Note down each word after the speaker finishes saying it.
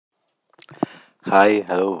Hi,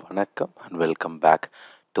 hello, vanakkam, and welcome back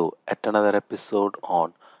to yet another episode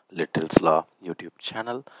on Little's Law YouTube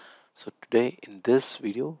channel. So today in this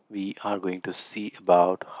video, we are going to see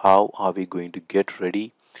about how are we going to get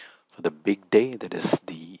ready for the big day. That is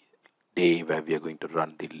the day where we are going to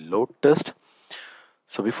run the load test.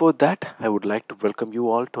 So before that, I would like to welcome you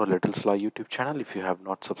all to our Little's Law YouTube channel. If you have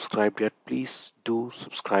not subscribed yet, please do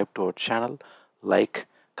subscribe to our channel, like,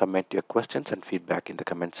 comment your questions and feedback in the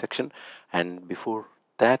comment section. And before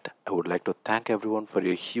that, I would like to thank everyone for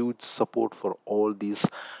your huge support for all these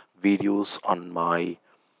videos on my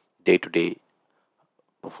day-to-day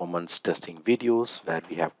performance testing videos where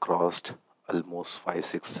we have crossed almost 5,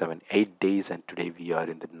 6, 7, 8 days, and today we are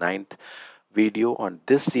in the ninth video on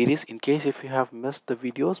this series. In case if you have missed the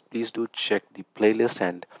videos, please do check the playlist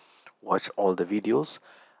and watch all the videos.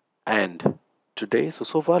 And today,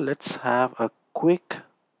 so far, let's have a quick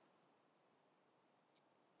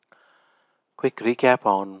recap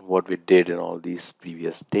on what we did in all these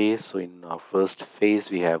previous days. So in our first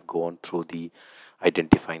phase, we have gone through the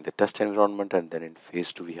identifying the test environment, and then in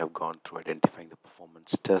phase 2 we have gone through identifying the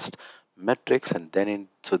performance test metrics, and then in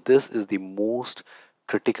so this is the most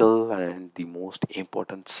critical and the most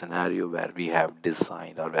important scenario where we have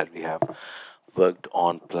designed or where we have worked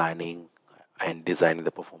on planning and designing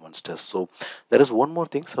the performance test. So there is one more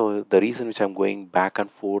thing. So the reason which I'm going back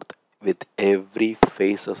and forth with every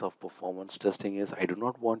phases of performance testing is I do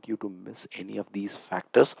not want you to miss any of these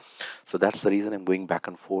factors. So that's the reason I'm going back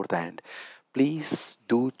and forth, and please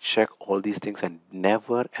do check all these things and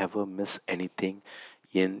never ever miss anything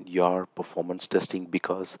in your performance testing,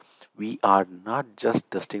 because we are not just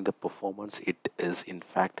testing the performance, it is in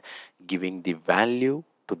fact giving the value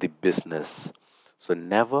to the business. So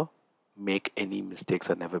never make any mistakes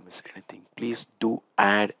or never miss anything. Please do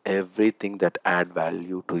add everything that add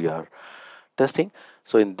value to your testing.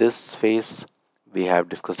 So in this phase, we have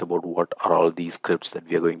discussed about what are all these scripts that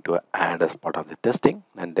we are going to add as part of the testing,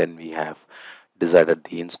 and then we have decided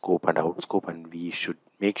the in scope and out scope, and we should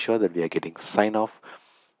make sure that we are getting sign off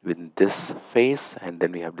within this phase. And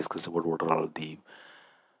then we have discussed about what are all the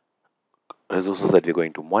resources that we're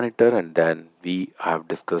going to monitor, and then we have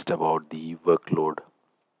discussed about the workload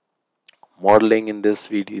modeling in this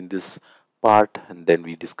video, in this part, and then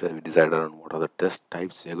we decided on what are the test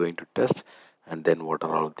types we are going to test, and then what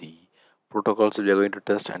are all the protocols we are going to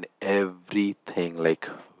test, and everything like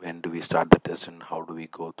when do we start the test and how do we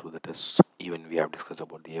go through the tests. Even we have discussed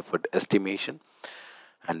about the effort estimation,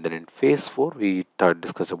 and then in phase 4 we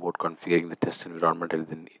discussed about configuring the test environment, and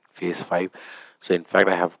then in phase 5, so in fact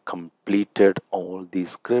I have completed all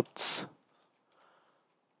these scripts.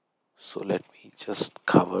 So let me just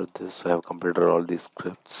cover this. I have completed all these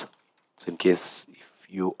scripts. So in case if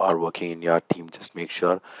you are working in your team, just make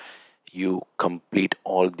sure you complete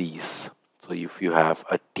all these. So if you have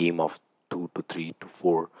a team of 2 to 3 to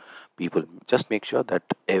 4 people, just make sure that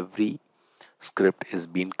every script is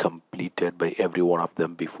being completed by every one of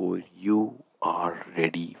them before you are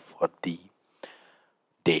ready for the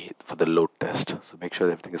day for the load test. So make sure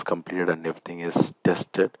everything is completed and everything is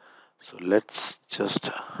tested. So let's just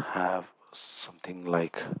have something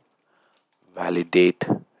like validate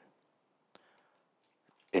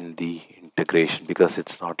in the integration, because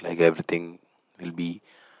it's not like everything will be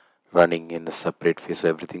running in a separate phase, so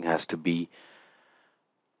everything has to be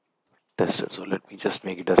tested. So let me just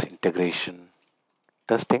make it as integration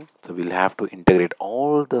testing. So we'll have to integrate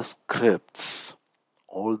all the scripts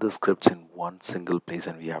in one single place,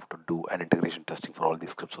 and we have to do an integration testing for all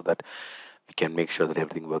these scripts so that we can make sure that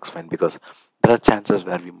everything works fine, because there are chances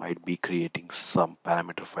where we might be creating some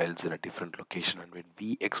parameter files in a different location, and when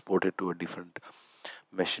we export it to a different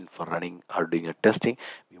machine for running or doing a testing,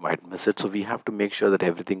 we might miss it. So we have to make sure that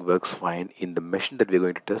everything works fine in the machine that we're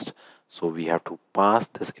going to test. So we have to pass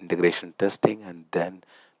this integration testing, and then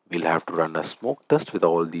we'll have to run a smoke test with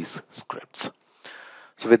all these scripts.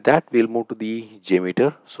 So with that, we'll move to the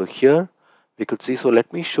JMeter. So here we could see, so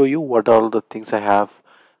let me show you what are all the things I have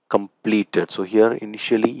completed. So here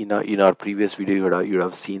initially in our previous video, you would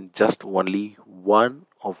have seen just only one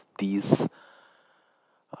of these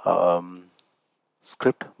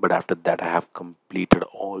script, but after that I have completed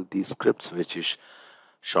all these scripts, which is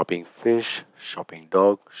shopping fish, shopping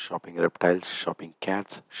dog, shopping reptiles, shopping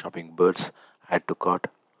cats, shopping birds, add to cart,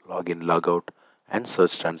 login, logout, and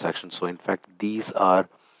search transactions. So in fact these are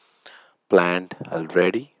planned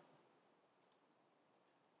already.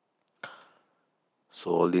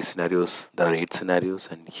 So all these scenarios, there are 8 scenarios,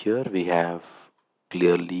 and here we have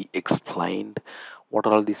clearly explained what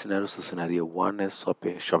are all these scenarios. So scenario 1 is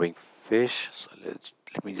shopping fish. So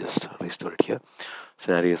let me just restore it here.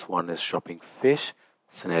 Scenario 1 is shopping fish.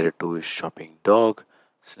 Scenario 2 is shopping dog.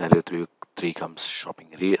 Scenario 3 comes shopping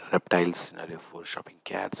reptiles. Scenario 4 shopping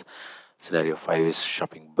cats. Scenario 5 is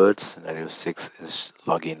shopping birds. Scenario 6 is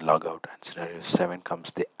log in, log out. And scenario 7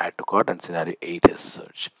 comes the add to cart. And scenario 8 is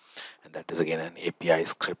search. And that is again an API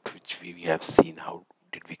script which we have seen how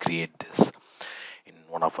did we create this in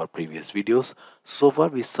one of our previous videos. So far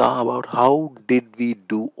we saw about how did we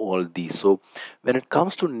do all these. So when it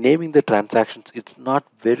comes to naming the transactions, it's not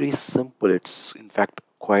very simple. It's in fact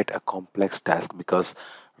quite a complex task, because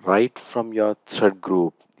right from your thread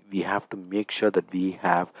group we have to make sure that we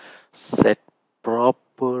have set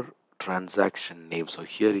proper transaction name. So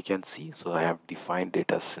here you can see, so I have defined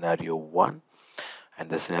it as scenario 1, and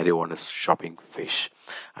the scenario 1 is shopping fish,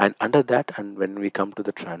 and under that, and when we come to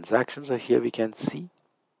the transactions, so here we can see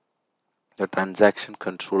the transaction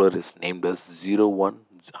controller is named as 01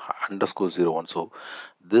 underscore 01. So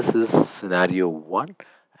this is scenario 1,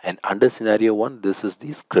 and under scenario 1 this is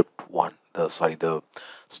the script 1, the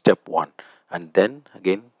step 1. And then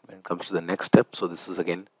again when it comes to the next step, so this is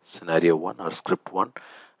again scenario 1 or script 1,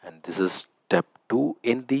 and this is step 2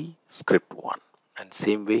 in the script 1. And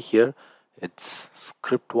same way here, it's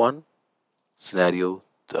script 1 scenario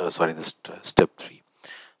step 3.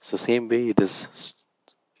 So same way it is,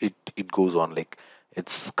 it goes on, like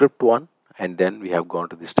it's script 1, and then we have gone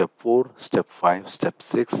to the step 4, step 5, step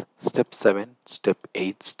 6, step 7, step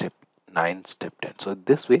 8, step 9, step 10. So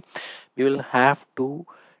this way we will have to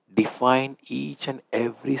define each and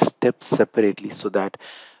every step separately, so that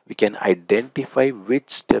we can identify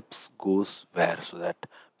which steps goes where, so that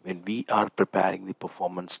when we are preparing the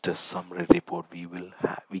performance test summary report,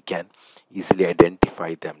 we can easily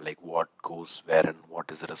identify them, like what goes where and what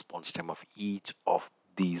is the response time of each of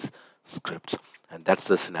these scripts. And that's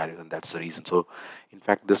the scenario, and that's the reason. So in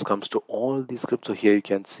fact this comes to all these scripts. So here you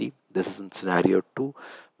can see this is in scenario 2,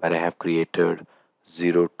 where I have created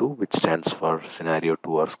 02, which stands for scenario 2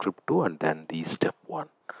 or script 2, and then the step 1.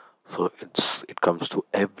 So it comes to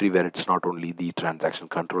everywhere. It's not only the transaction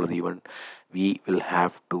controller, even we will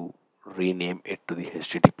have to rename it to the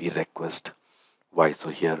HTTP request. Why? So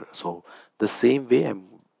here, so the same way I'm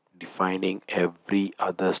defining every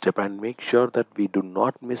other step, and make sure that we do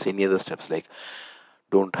not miss any other steps. Like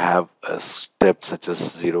don't have a step such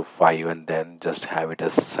as 05 and then just have it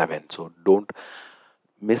as 7. So don't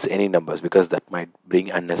miss any numbers, because that might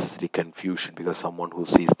bring unnecessary confusion, because someone who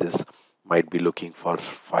sees this might be looking for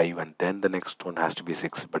 5 and then the next one has to be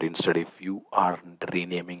 6. But instead, if you are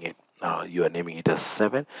renaming it, you are naming it as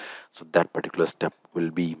 7, so that particular step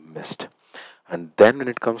will be missed. And then when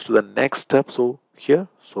it comes to the next step, so here,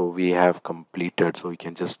 so we have completed, so we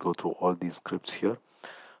can just go through all these scripts here,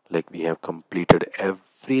 like we have completed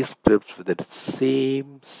every script with the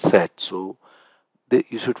same set. So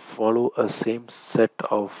you should follow a same set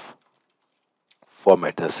of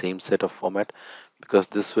format, because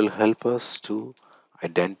this will help us to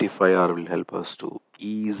identify, or will help us to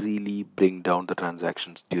easily bring down the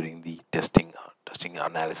transactions during the testing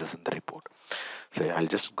analysis in the report. So I'll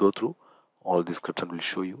just go through all these scripts and will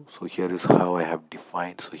show you. So here is how I have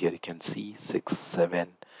defined. So here you can see 6 7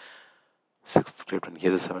 6th script, and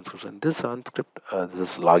here is 7th script. And this 7th script,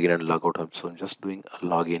 this is login and logout. So I'm just doing a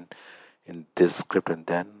login in this script, and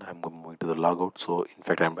then I'm moving to the logout. So in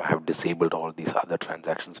fact I have disabled all these other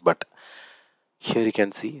transactions, but here you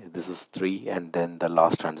can see this is 3 and then the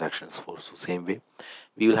last transaction is 4. So same way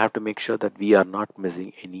we will have to make sure that we are not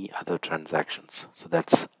missing any other transactions. So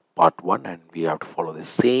that's part 1, and we have to follow the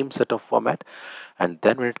same set of format. And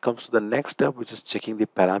then when it comes to the next step, which is checking the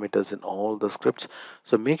parameters in all the scripts,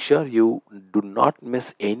 so make sure you do not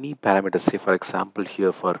miss any parameters. Say for example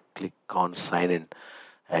here, for click on sign in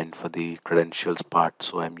and for the credentials part,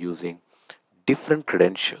 so I'm using different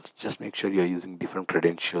credentials. Just make sure you're using different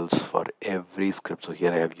credentials for every script. So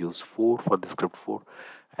here I have used 4 for the script 4,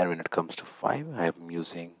 and when it comes to 5 I am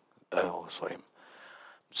using I'm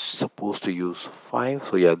supposed to use 5.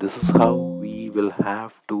 So yeah, this is how we will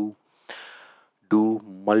have to do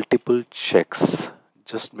multiple checks.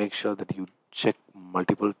 Just make sure that you check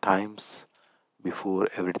multiple times before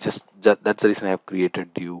every that's the reason I have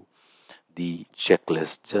created you the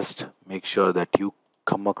checklist. Just make sure that you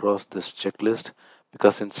come across this checklist,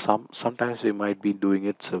 because in sometimes we might be doing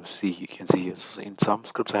it. So see, you can see here, so in some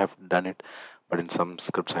scripts I have done it, but in some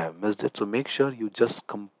scripts I have missed it. So make sure you just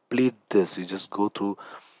complete this. You just go through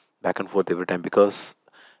back and forth every time, because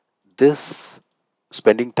this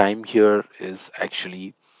spending time here is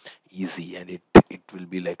actually easy, and it will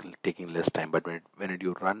be like taking less time. But when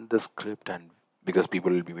you run the script, and because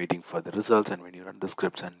people will be waiting for the results, and when you run the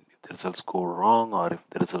scripts and if the results go wrong, or if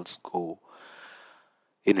the results go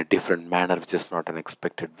in a different manner, which is not an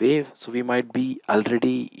expected way. So we might be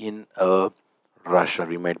already in a rush, or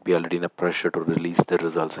we might be already in a pressure to release the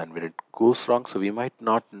results, and when it goes wrong, so we might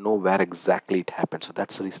not know where exactly it happened. So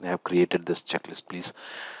that's the reason I have created this checklist. Please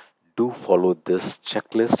do follow this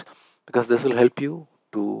checklist, because this will help you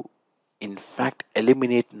to in fact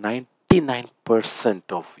eliminate 99%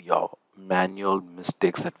 of your manual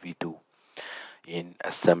mistakes that we do in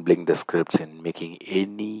assembling the scripts and making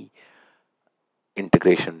any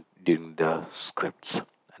integration during the scripts.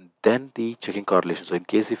 And then the checking correlation. So in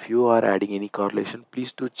case if you are adding any correlation,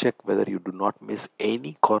 please do check whether you do not miss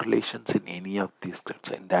any correlations in any of these scripts.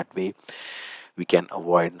 In that way we can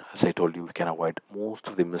avoid, as I told you, we can avoid most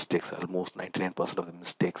of the mistakes, almost 99% of the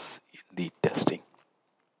mistakes in the testing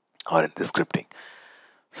or in the scripting.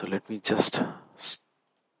 So let me just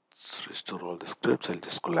restore all the scripts. I'll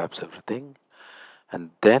just collapse everything,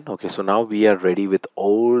 and then okay, so now we are ready with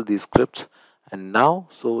all these scripts. And now,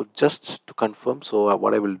 so just to confirm, so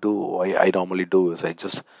what I will do, I normally do is I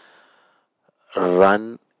just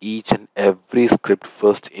run each and every script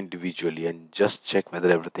first individually and just check whether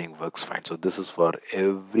everything works fine. So this is for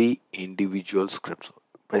every individual script. So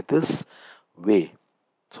by this way,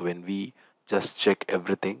 so when we just check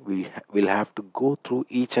everything, will have to go through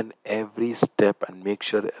each and every step and make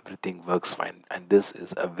sure everything works fine. And this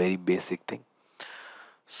is a very basic thing.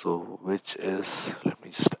 So which is, let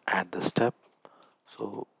me just add the step.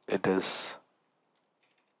 So it is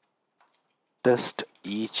test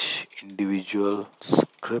each individual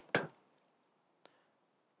script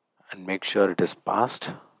and make sure it is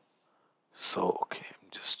passed. So okay,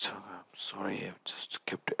 I'm sorry, I've just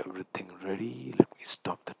kept everything ready. Let me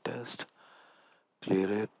stop the test,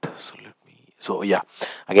 clear it. So yeah,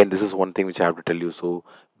 again, this is one thing which I have to tell you. So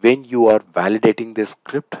when you are validating the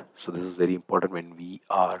script, so this is very important. When we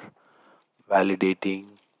are validating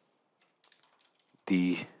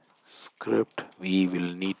the script, we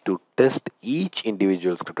will need to test each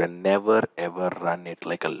individual script and never ever run it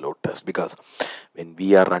like a load test, because when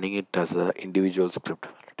we are running it as an individual script,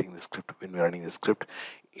 when we're running the script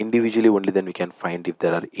individually, only then we can find if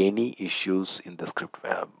there are any issues in the script,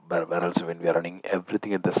 whereas when we are running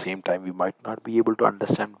everything at the same time, we might not be able to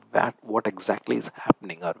understand what exactly is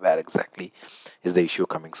happening or where exactly is the issue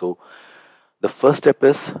coming. So the first step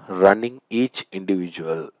is running each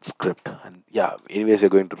individual script. And yeah, anyways, we're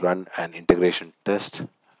going to run an integration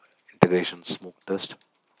smoke test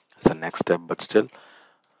as a next step, but still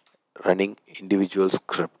running individual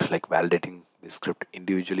script, like validating the script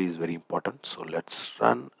individually, is very important. So let's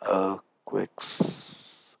run a quick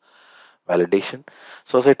validation.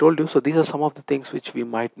 So as I told you, so these are some of the things which we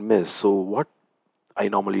might miss. So what I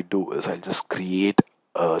normally do is I'll just create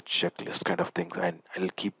a checklist kind of things, and I'll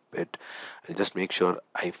keep it. I'll just make sure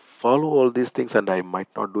I follow all these things and I might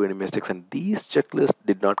not do any mistakes. And these checklists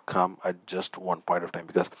did not come at just one point of time,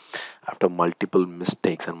 because after multiple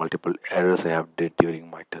mistakes and multiple errors I have did during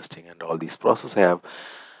my testing and all these process, I have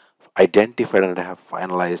identified and I have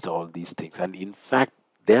finalized all these things. And in fact,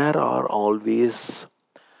 there are always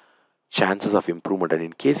chances of improvement, and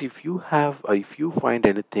in case if you have or if you find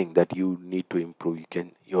anything that you need to improve,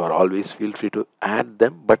 you are always feel free to add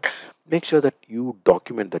them, but make sure that you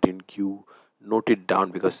document that and you note it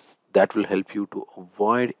down, because that will help you to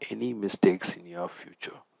avoid any mistakes in your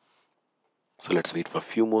future. So let's wait for a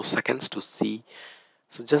few more seconds to see.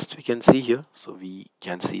 So just we can see here, so we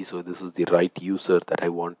can see, so this is the right user that I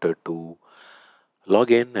wanted to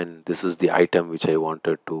log in, and this is the item which I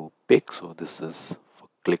wanted to pick. So this is for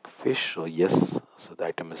click fish. So yes, so the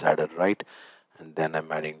item is added right, and then I'm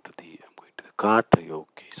going to the cart.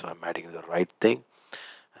 Okay, so I'm adding the right thing,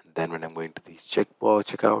 and then when I'm going to the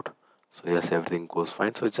checkout, so yes, everything goes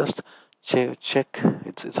fine. So just check.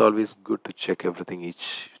 It's always good to check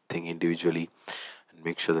each thing individually and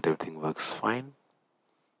make sure that everything works fine.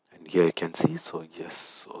 And here you can see, so yes,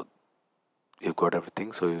 so you've got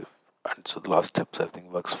everything. So the last steps,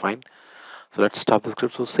 everything works fine. So let's stop the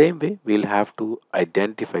script. So same way, we'll have to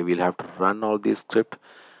run all these script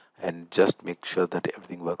and just make sure that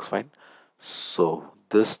everything works fine. So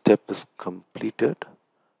this step is completed.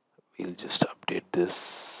 We'll just update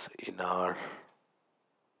this in our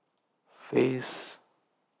phase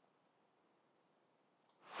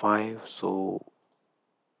 5. So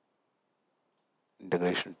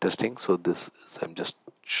integration testing. So this is, I'm just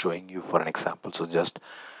showing you for an example. So just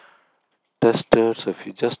tested. So if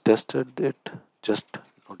you just tested it, just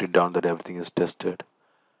note it down that everything is tested,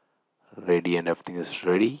 ready, and everything is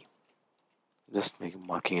ready. Just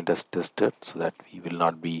marking it as tested, so that we will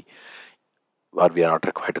not be, or we are not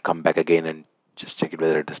required to come back again and just check it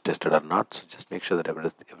whether it is tested or not. So just make sure that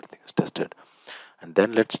everything is tested, and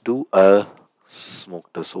then let's do a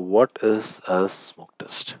smoke test. So what is a smoke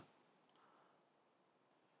test?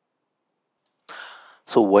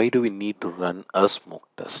 So why do we need to run a smoke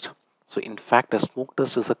test? So in fact, a smoke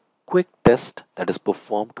test is a quick test that is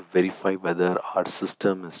performed to verify whether our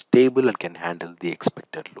system is stable and can handle the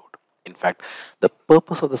expected load. In fact, the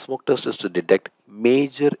purpose of the smoke test is to detect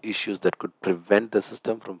major issues that could prevent the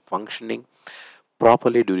system from functioning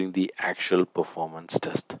properly during the actual performance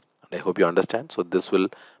test. And I hope you understand. So this will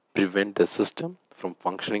prevent the system from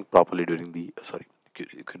functioning properly during the,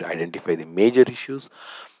 you could identify the major issues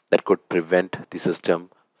that could prevent the system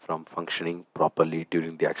from functioning properly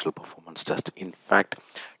during the actual performance test. In fact,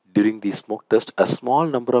 during the smoke test, a small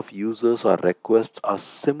number of users or requests are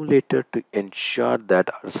simulated to ensure that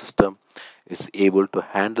our system is able to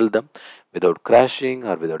handle them without crashing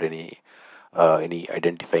or without any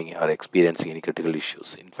identifying or experiencing any critical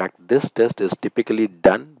issues. In fact, this test is typically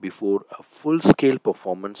done before a full-scale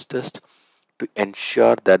performance test to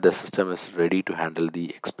ensure that the system is ready to handle the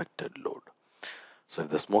expected load. So if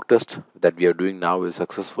the smoke test that we are doing now is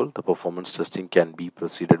successful, the performance testing can be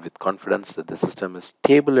proceeded with confidence that the system is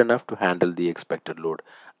stable enough to handle the expected load.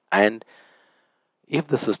 And if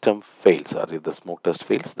the system fails or if the smoke test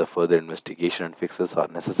fails, the further investigation and fixes are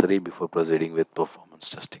necessary before proceeding with performance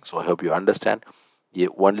testing. So I hope you understand.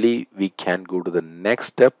 Only we can go to the next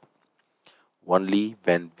step only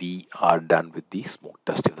when we are done with the smoke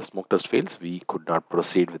test. If the smoke test fails, we could not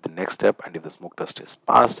proceed with the next step, and if the smoke test is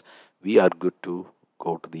passed, we are good to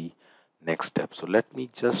go to the next step. So let me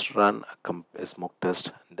just run a smoke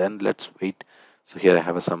test, and then let's wait. So here I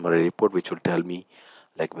have a summary report which will tell me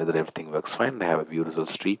like whether everything works fine, and I have a view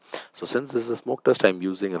results tree. So since this is a smoke test, I'm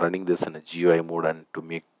running this in a GUI mode and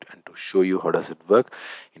to show you how does it work.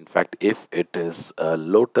 In fact, if it is a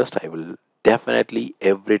load test, I will definitely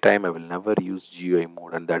every time I will never use GUI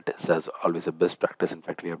mode, and that is as always a best practice. In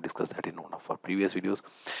fact, we have discussed that in one of our previous videos.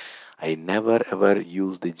 I never ever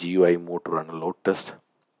use the GUI mode to run a load test.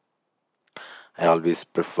 I always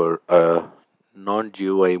prefer a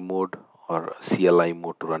non-GUI mode or CLI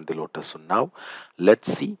mode to run the load test. So now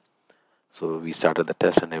let's see. So we started the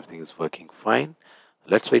test and everything is working fine.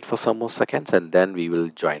 Let's wait for some more seconds and then we will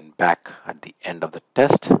join back at the end of the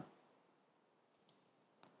test.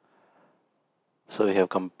 So we have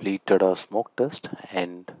completed our smoke test,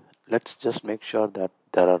 and let's just make sure that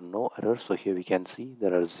there are no errors. So here we can see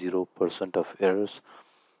there are 0% of errors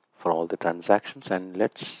for all the transactions, and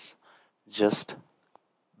let's just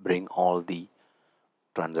bring all the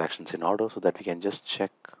transactions in order so that we can just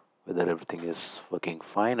check whether everything is working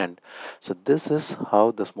fine. And so this is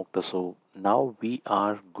how the smoke test. So now we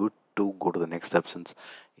are good to go to the next step, since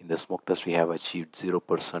in the smoke test we have achieved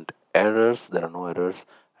 0% errors, there are no errors,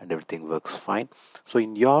 and everything works fine. So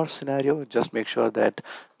in your scenario, just make sure that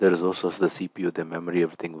the resources, the CPU, the memory,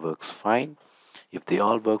 everything works fine. If they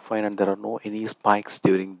all work fine and there are no any spikes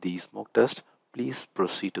during the smoke test, please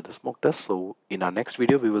proceed to the smoke test. So in our next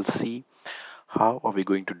video, we will see how are we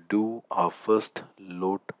going to do our first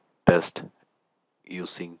load test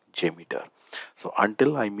using JMeter. So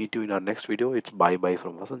until I meet you in our next video, it's bye bye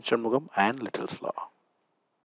from Vasant Shanmugam and Little Slaw.